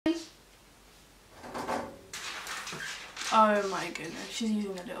Oh my goodness, she's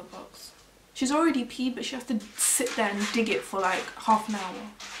using a little box. She's already peed, but she has to sit there and dig it for like half an hour.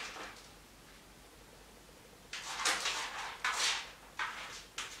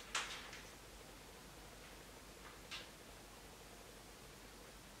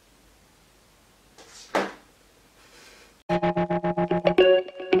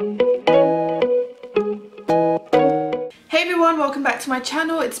 Hey everyone, welcome back to my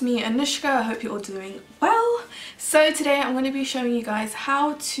channel. It's me, Anushka. I hope you're all doing well. So today I'm going to be showing you guys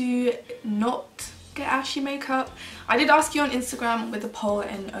how to not get ashy makeup. I did ask you on Instagram with a poll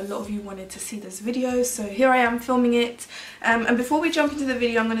and a lot of you wanted to see this video, so here I am filming it. And before we jump into the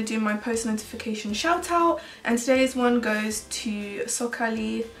video, I'm going to do my post notification shout out, and today's one goes to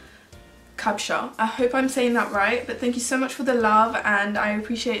OCHRE. I hope I'm saying that right, but thank you so much for the love and I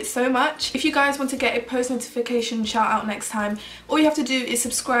appreciate it so much. If you guys want to get a post notification shout out next time, all you have to do is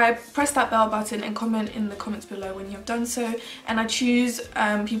subscribe, press that bell button and comment in the comments below when you have done so, and I choose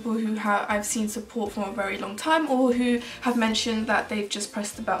people who I've seen support for a very long time or who have mentioned that they've just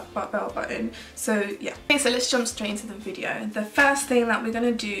pressed the bell button. So yeah. Okay, so let's jump straight into the video. The first thing that we're going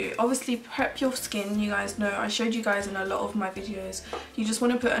to do, obviously prep your skin. You guys know I showed you guys in a lot of my videos, you just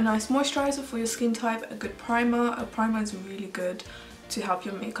want to put a nice moisturizer for your skin type, a good primer. A primer is really good to help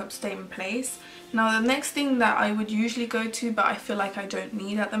your makeup stay in place. Now the next thing that I would usually go to, but I feel like I don't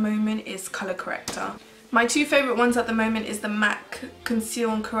need at the moment, is color corrector. My two favourite ones at the moment is the MAC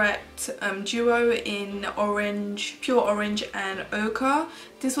Conceal and Correct Duo in orange, pure orange and ochre.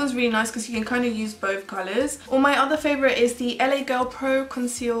 This one's really nice because you can kind of use both colours. Or my other favourite is the LA Girl Pro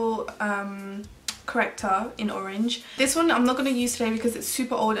Conceal Corrector in orange. This one I'm not going to use today because it's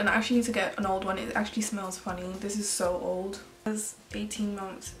super old and I actually need to get an old one. It actually smells funny. This is so old. It's 18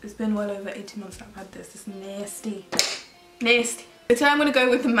 months. It's been well over 18 months that I've had this. It's nasty. Nasty. So today I'm going to go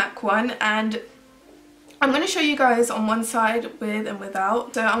with the MAC one, and I'm going to show you guys on one side with and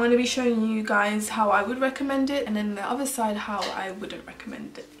without. So I'm going to be showing you guys how I would recommend it, and then the other side how I wouldn't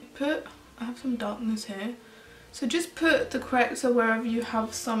recommend it. I have some darkness here. So just put the corrector wherever you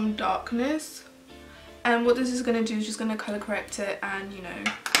have some darkness. And what this is going to do is just going to colour correct it, and you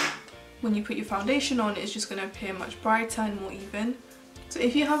know, when you put your foundation on, it's just going to appear much brighter and more even. So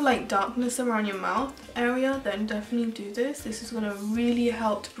if you have like darkness around your mouth area, then definitely do this. This is going to really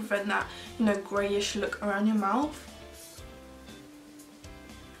help to prevent that, you know, greyish look around your mouth.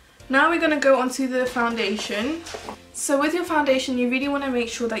 Now we're going to go on to the foundation. So with your foundation, you really want to make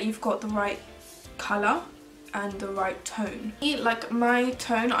sure that you've got the right colour and the right tone. Like my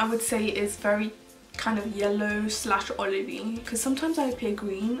tone, I would say, is very kind of yellow slash olivey, because sometimes I appear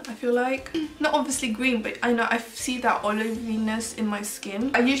green, I feel like. Not obviously green, but I know I see that oliviness in my skin.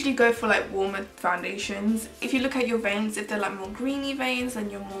 I usually go for like warmer foundations. If you look at your veins, if they're like more greeny veins,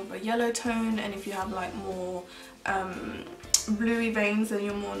 then you're more of a yellow tone, and if you have like more bluey veins, then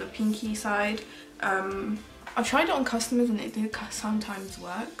you're more on the pinky side. I've tried it on customers and it did sometimes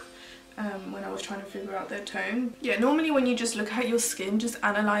work. When I was trying to figure out their tone. Yeah, normally when you just look at your skin, just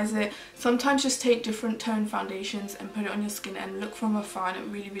analyze it. Sometimes just take different tone foundations and put it on your skin and look from afar, and it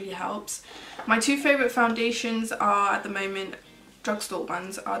really helps. My two favourite foundations are at the moment drugstore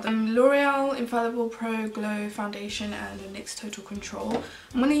ones, are the L'Oreal Infallible Pro Glow Foundation and the NYX Total Control.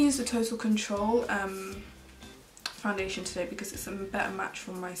 I'm going to use the Total Control foundation today because it's a better match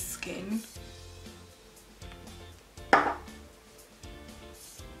for my skin.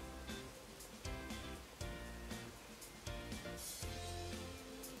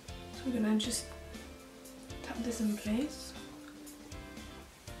 We're gonna just tap this in place.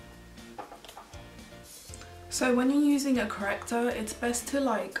 So when you're using a corrector, it's best to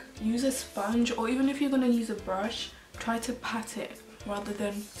like use a sponge, or even if you're gonna use a brush, try to pat it rather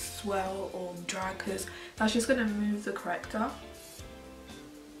than swirl or drag, because that's just gonna move the corrector.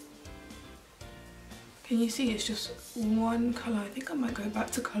 Can you see it's just one colour? I think I might go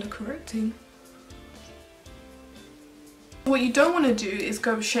back to colour correcting. What you don't want to do is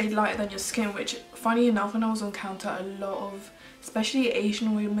go a shade lighter than your skin, which funny enough, when I was on counter, a lot of especially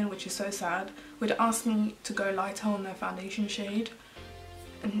Asian women, which is so sad, would ask me to go lighter on their foundation shade,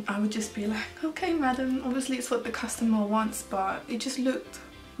 and I would just be like, okay madam, obviously it's what the customer wants, but it just looked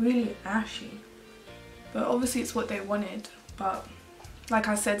really ashy. But obviously it's what they wanted, but like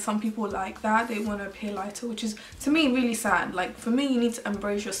I said, some people like that, they want to appear lighter, which is to me really sad. Like for me, you need to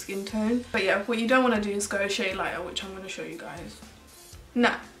embrace your skin tone. But yeah, what you don't want to do is go a shade lighter, which I'm going to show you guys.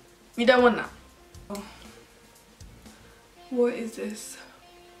 Nah, you don't want that. Oh. What is this?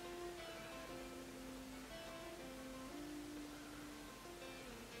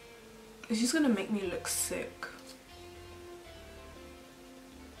 It's just going to make me look sick.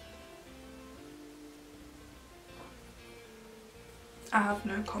 I have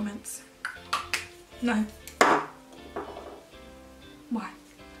no comments. No. Why?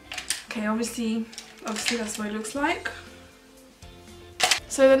 Okay, obviously that's what it looks like.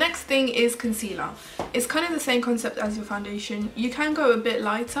 So the next thing is concealer. It's kind of the same concept as your foundation. You can go a bit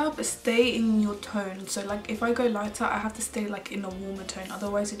lighter but stay in your tone. So like if I go lighter, I have to stay like in a warmer tone,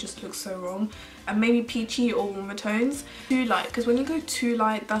 otherwise it just looks so wrong. And maybe peachy or warmer tones. Too light, because when you go too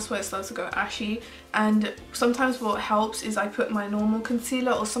light, that's where it starts to go ashy. And sometimes what helps is I put my normal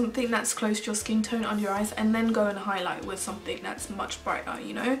concealer or something that's close to your skin tone under your eyes, and then go and highlight with something that's much brighter,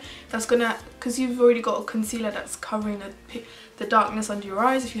 you know. That's gonna, because you've already got a concealer that's covering the darkness under your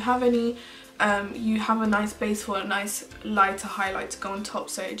eyes, if you have any. You have a nice base for a nice lighter highlight to go on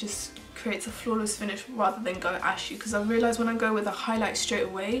top, so it just creates a flawless finish rather than go ashy. Because I realised when I go with a highlight straight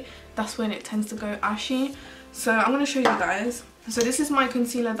away, that's when it tends to go ashy. So I'm going to show you guys. So this is my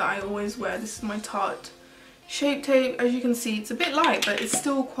concealer that I always wear. This is my Tarte Shape Tape. As you can see, it's a bit light but it's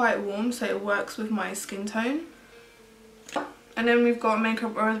still quite warm, so it works with my skin tone. And then we've got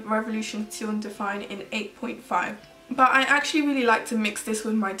Makeup Revolution Conceal and Define in 8.5. But I actually really like to mix this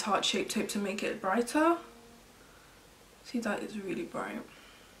with my Tarte Shape Tape to make it brighter. See, that is really bright.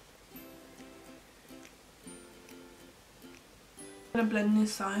 I'm going to blend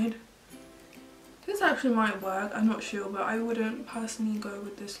this side. This actually might work, I'm not sure, but I wouldn't personally go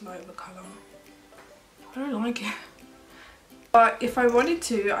with this light of a colour. I don't like it. But if I wanted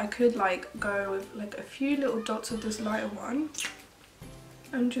to, I could like go with like a few little dots of this lighter one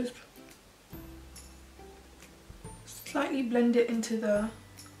and just slightly blend it into the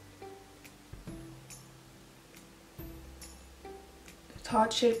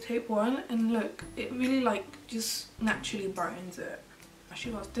Tarte Shape Tape one, and look, it really like just naturally brightens it.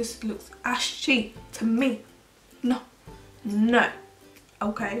 Actually, this looks ashy to me. No.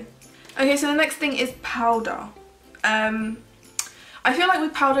 Okay, so the next thing is powder. I feel like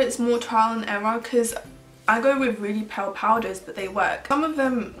with powder it's more trial and error, because I go with really pale powders but they work. Some of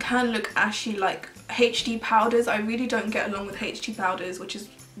them can look ashy, like HD powders. I really don't get along with HD powders, which is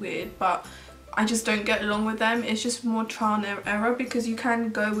weird, but I just don't get along with them. It's just more trial and error, because you can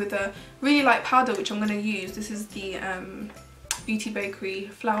go with a really light powder, which I'm going to use. This is the Beauty Bakerie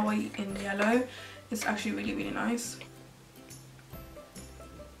Flower in Yellow. It's actually really nice.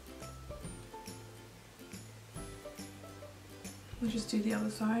 We'll just do the other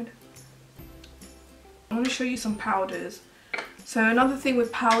side. I want to show you some powders. So another thing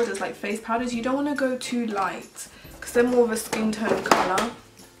with powders, like face powders, you don't want to go too light because they're more of a skin tone colour.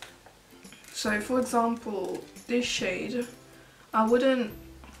 So for example, this shade, I wouldn't,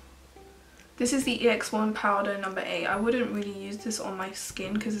 this is the EX1 powder number 8. I wouldn't really use this on my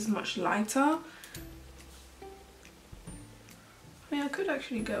skin because it's much lighter. I mean, I could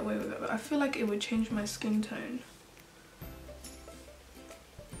actually get away with it, but I feel like it would change my skin tone.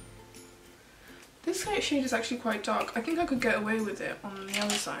 This shade is actually quite dark. I think I could get away with it on the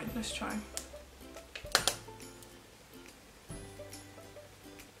other side. Let's try.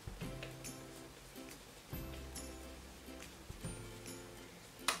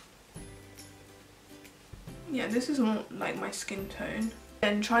 Yeah, this is more like my skin tone.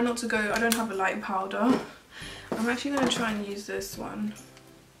 And try not to go, I don't have a light powder. I'm actually going to try and use this one,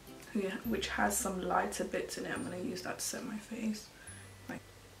 which has some lighter bits in it. I'm going to use that to set my face.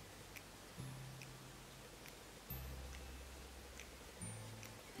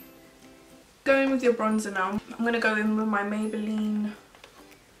 Going with your bronzer now. I'm going to go in with my Maybelline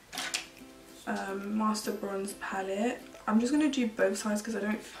Master Bronze palette. I'm just going to do both sides because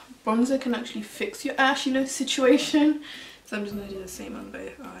bronzer can actually fix your ashiness situation. So I'm just going to do the same on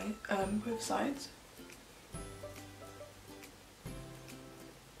both sides.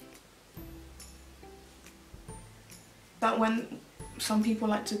 That when some people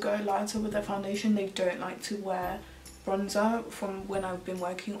like to go lighter with their foundation, they don't like to wear bronzer. From when I've been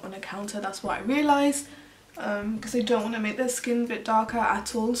working on a counter, that's what I realised, because they don't want to make their skin a bit darker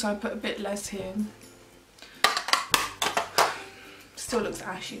at all, so I put a bit less here. Still looks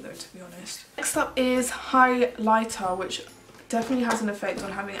ashy though, to be honest. Next up is highlighter, which definitely has an effect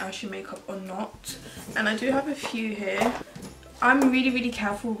on having ashy makeup or not, and I do have a few here. I'm really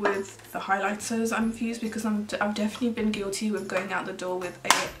careful with the highlighters I'm used because I've definitely been guilty with going out the door with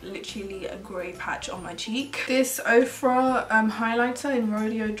literally a grey patch on my cheek. This OFRA highlighter in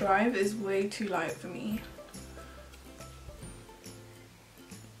Rodeo Drive is way too light for me.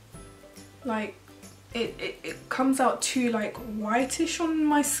 Like, it comes out too like whitish on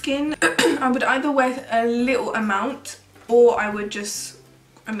my skin. I would either wear a little amount or I would just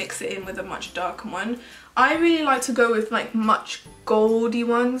mix it in with a much darker one. I really like to go with like much goldy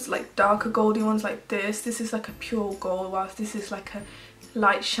ones, like darker goldy ones like this. This is like a pure gold, whilst this is like a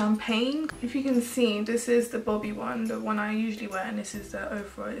light champagne. If you can see, this is the Bobbi one, the one I usually wear, and this is the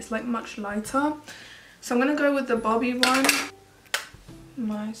OFRA. It's like much lighter. So I'm going to go with the Bobbi one.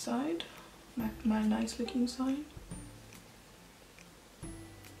 My side. My nice looking side.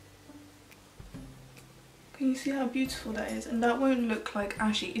 Can you see how beautiful that is? And that won't look like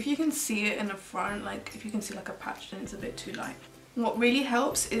ashy. If you can see it in the front, like if you can see like a patch, then it's a bit too light. What really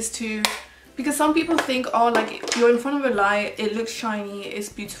helps is to, because some people think, oh, like you're in front of a light, it looks shiny, it's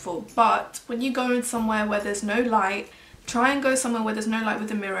beautiful. But when you go in somewhere where there's no light, try and go somewhere where there's no light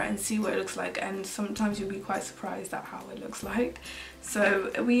with a mirror and see what it looks like, and sometimes you'll be quite surprised at how it looks like.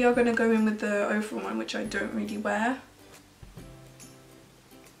 So we are going to go in with the OFRA one, which I don't really wear.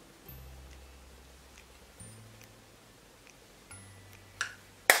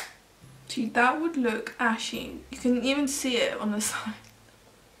 See, that would look ashy. You can even see it on the side.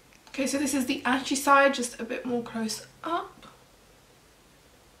 Okay, so this is the ashy side, just a bit more close up.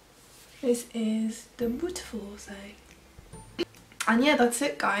 This is the beautiful side. And yeah, that's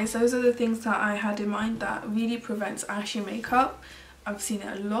it guys. Those are the things that I had in mind that really prevents ashy makeup. I've seen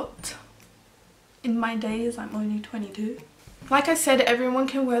it a lot in my days. I'm only 22. Like I said, everyone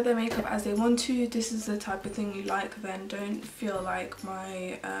can wear their makeup as they want to. This is the type of thing you like, then don't feel like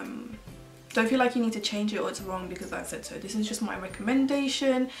don't feel like you need to change it or it's wrong because I said so. This is just my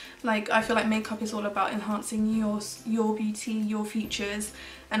recommendation. Like, I feel like makeup is all about enhancing your beauty, your features,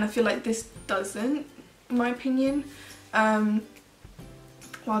 and I feel like this doesn't, in my opinion.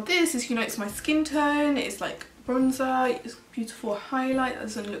 While this is, you know, it's my skin tone, it's like bronzer, it's beautiful highlight, that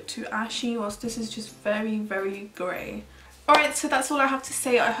doesn't look too ashy, whilst this is just very, very grey. Alright, so that's all I have to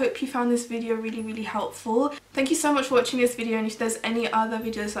say. I hope you found this video really, really helpful. Thank you so much for watching this video, and if there's any other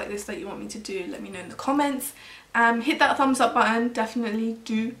videos like this that you want me to do, let me know in the comments. Hit that thumbs up button, definitely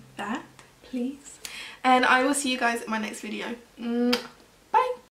do that, please. And I will see you guys in my next video.